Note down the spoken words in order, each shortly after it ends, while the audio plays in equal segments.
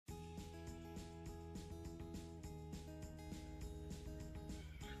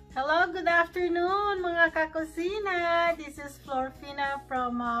Hello, good afternoon mga kakusina. This is Florfina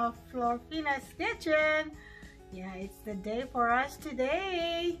from Florfina's kitchen. Yeah, it's the day for us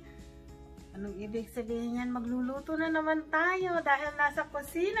today. Anong ibig sabihin yan? Magluluto na naman tayo dahil nasa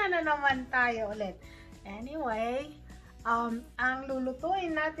kusina na naman tayo ulit. Anyway, ang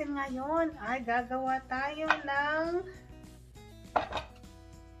lulutuin natin ngayon ay gagawa tayo ng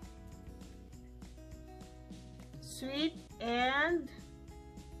sweet and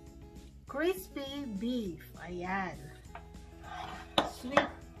crispy beef. Ayan.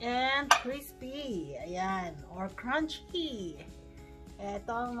 Sweet and crispy. Ayan. Or crunchy. Ito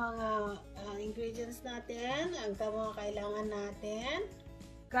ang mga ingredients natin. Ang mga kailangan natin.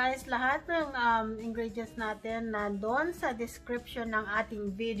 Guys, lahat ng ingredients natin nandun sa description ng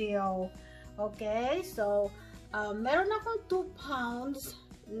ating video. Okay? So, meron akong 2 pounds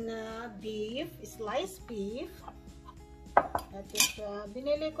na beef. Sliced beef. Ito siya.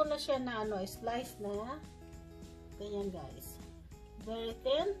 Binili ko na siya na slice na. Ganyan guys. Very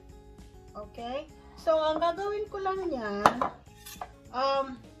thin. Okay. So, ang gagawin ko lang yan,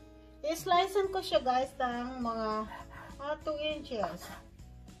 i-slicean ko siya guys ng mga 2 inches.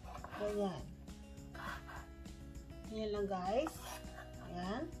 Ganyan. Ganyan lang guys.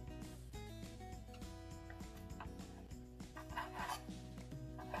 Ayan.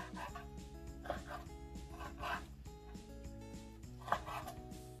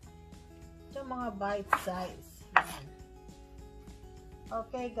 Mga bite size.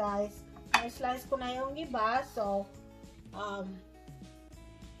 Okay guys, na-slice ko na yung iba. So,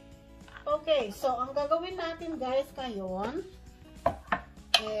 okay. So, ang gagawin natin guys ngayon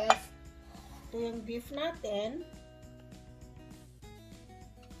is ito yung beef natin.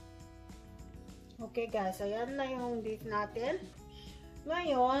 Okay guys, ayan na yung beef natin.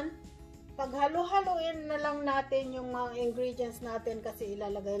 Ngayon, paghalo-haloin na lang natin yung mga ingredients natin kasi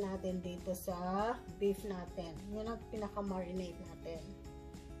ilalagay natin dito sa beef natin. Yan ang pinaka-marinate natin.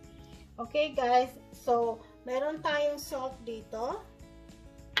 Okay guys, so meron tayong salt dito.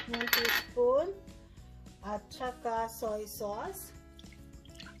 1 teaspoon. At saka soy sauce.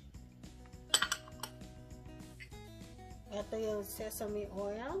 Ito yung sesame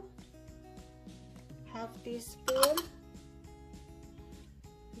oil. 1/2 teaspoon.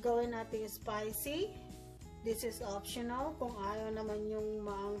 Gawin natin spicy. This is optional kung ayaw naman yung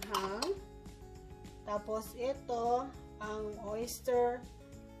maanghang. Tapos ito ang oyster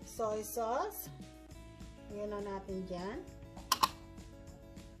soy sauce. Ayan na natin dyan.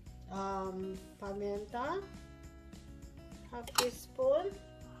 Paminta. 1/2 teaspoon.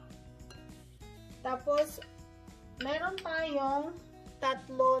 Tapos meron tayong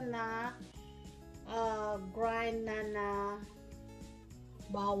 3 na grind na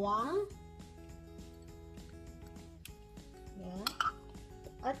bawang. Yan.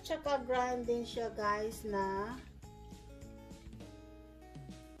 At saka grind din siya guys na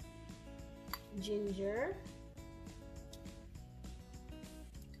ginger.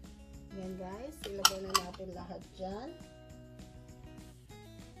 Yan guys. Ilagay na natin lahat dyan.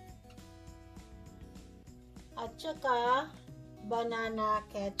 At saka banana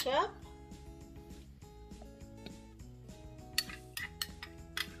ketchup.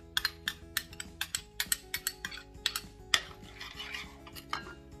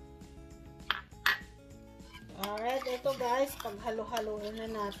 Alright, ito guys, paghalo-haloin na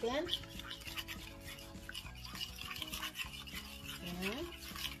natin. Ayan.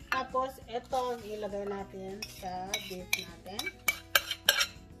 Tapos, ito ang ilagay natin sa beef natin.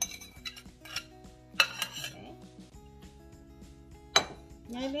 Okay.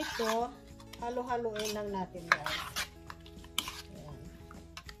 Ngayon ito, halo-haloin lang natin guys. Ayan.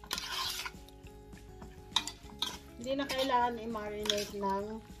 Hindi na kailangan i-marinate ng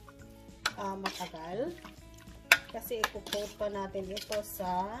matagal. Kasi i-coat pa natin ito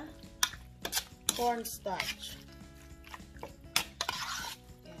sa cornstarch.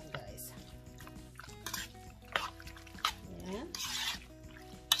 Ayan guys. Ayan.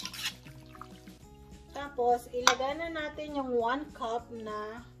 Tapos, ilagay na natin yung 1 cup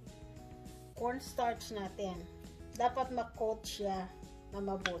na cornstarch natin. Dapat ma-coat siya na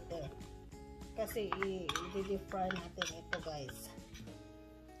mabuti. Kasi i-deep fry natin ito guys.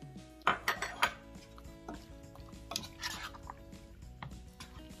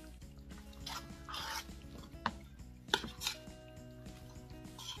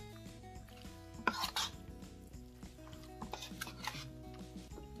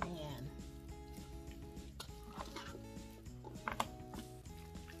 Ayan.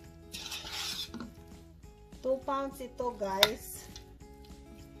 2 pounds ito guys.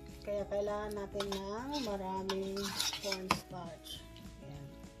 Kaya kailangan natin ng maraming cornstarch. Ayan.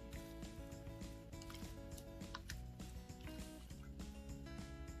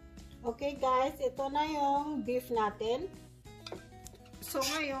 Okay guys, ito na yung beef natin. So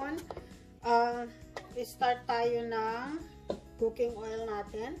ngayon, start tayo ng cooking oil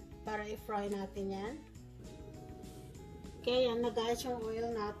natin para i-fry natin yan. Okay, yan na guys yung oil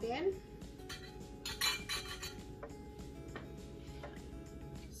natin.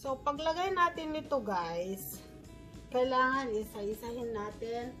 So paglagay natin nito guys, kailangan isa-isahin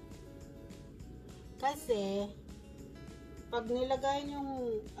natin. Kasi pag nilagay yung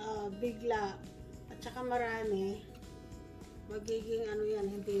bigla at saka marami, magiging ano yan,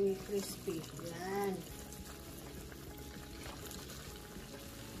 hindi crispy. Yan.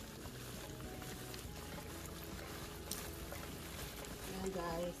 Yan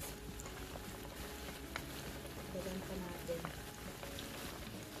guys. Dagan pa natin.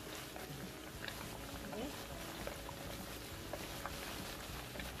 Okay.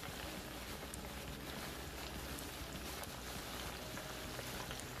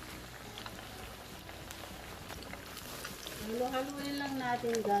 Halo-haloin lang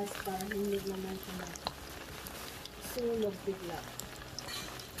natin guys para hindi naman siya sunog bigla.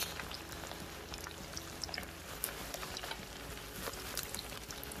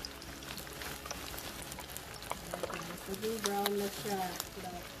 Maging brown na siya.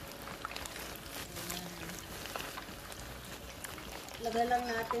 Lagay lang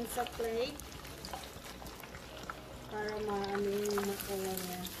natin sa plate para maano yung makuha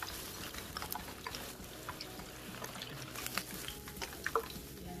niya.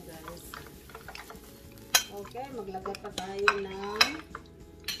 Okay, maglagay pa tayo ng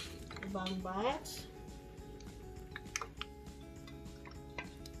ibang batch.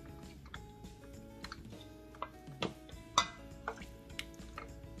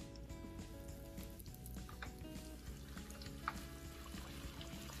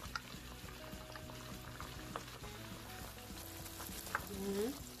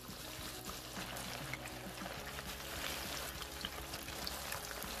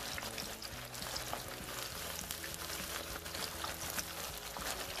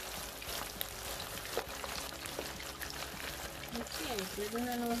 Okay, pwede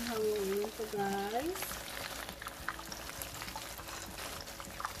na nang hangin ito guys.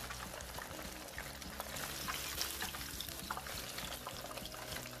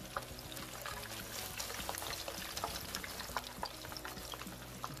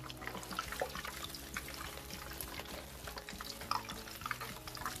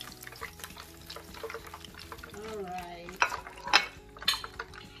 Alright.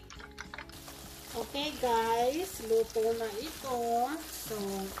 Okay guys, luto na ito. So,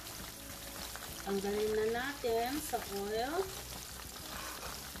 tanggalin na natin sa oil.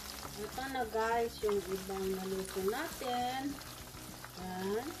 Ito na guys, yung ibang naluto natin.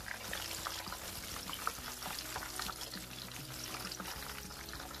 Yan.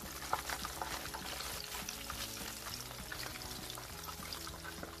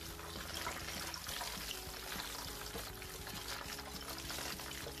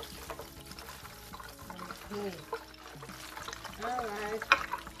 Okay. Alright.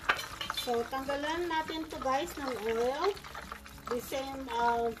 So, tanggalan natin to guys ng oil. The same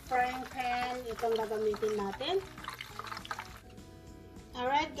frying pan itong gagamitin natin.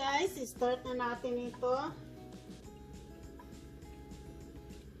 Alright guys, start na natin ito.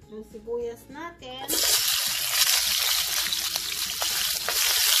 Yung sibuyas natin.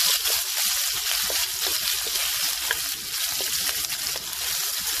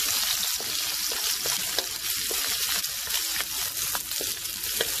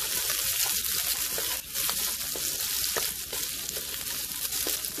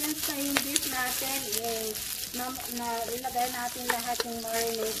 Yung beef natin, ilagay natin lahat yung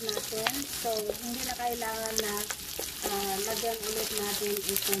marinade natin. So, hindi na kailangan na lagyan ulit natin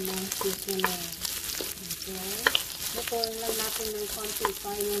ito ng seasoning. Okay. Lutuin lang natin ng konti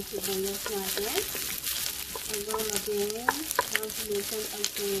pa yung sibuyas natin. Hanggang maging translucent ang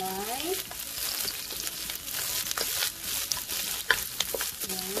kulay.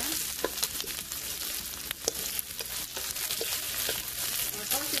 Ayan.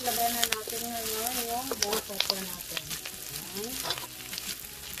 Ilagay na natin ngayon yung bell pepper natin. Ayan.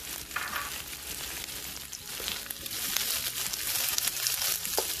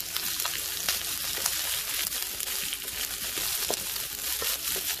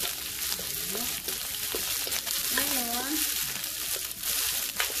 Ngayon,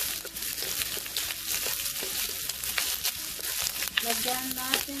 lagyan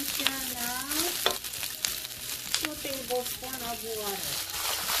natin siya ng 2 tablespoon of water.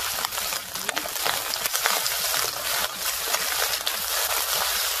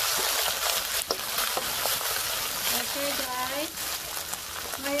 Okay guys,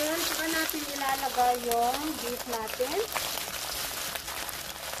 ngayon saka yung beef natin.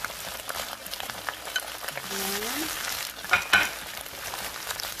 Ayan.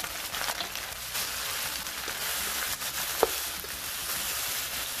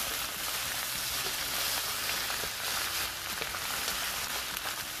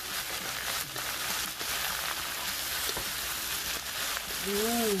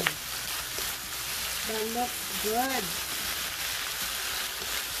 That looks good.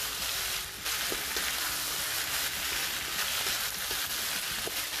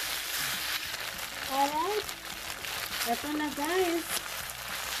 Alright. Ito na guys.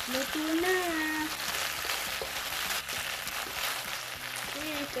 Luto na.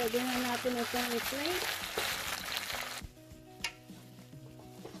 Okay, pwede na natin itong i-plate.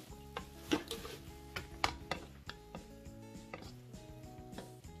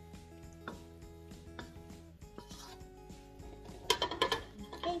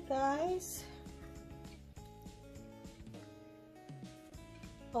 Guys.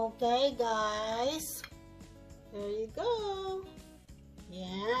 Okay, guys. There you go.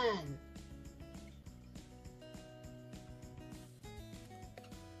 Yan.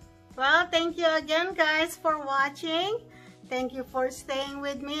 Well, thank you again, guys, for watching. Thank you for staying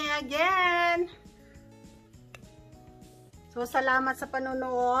with me again. So, salamat sa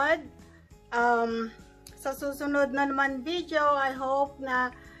panonood. Sa susunod na naman video, I hope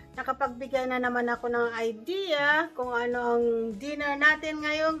na nakapagbigay na naman ako ng idea kung ano ang dinner natin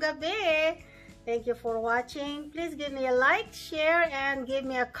ngayong gabi. Thank you for watching. Please give me a like, share, and give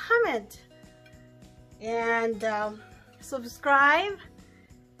me a comment. And subscribe.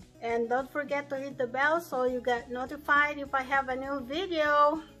 And don't forget to hit the bell so you get notified if I have a new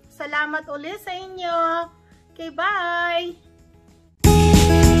video. Salamat ulit sa inyo. Okay, bye!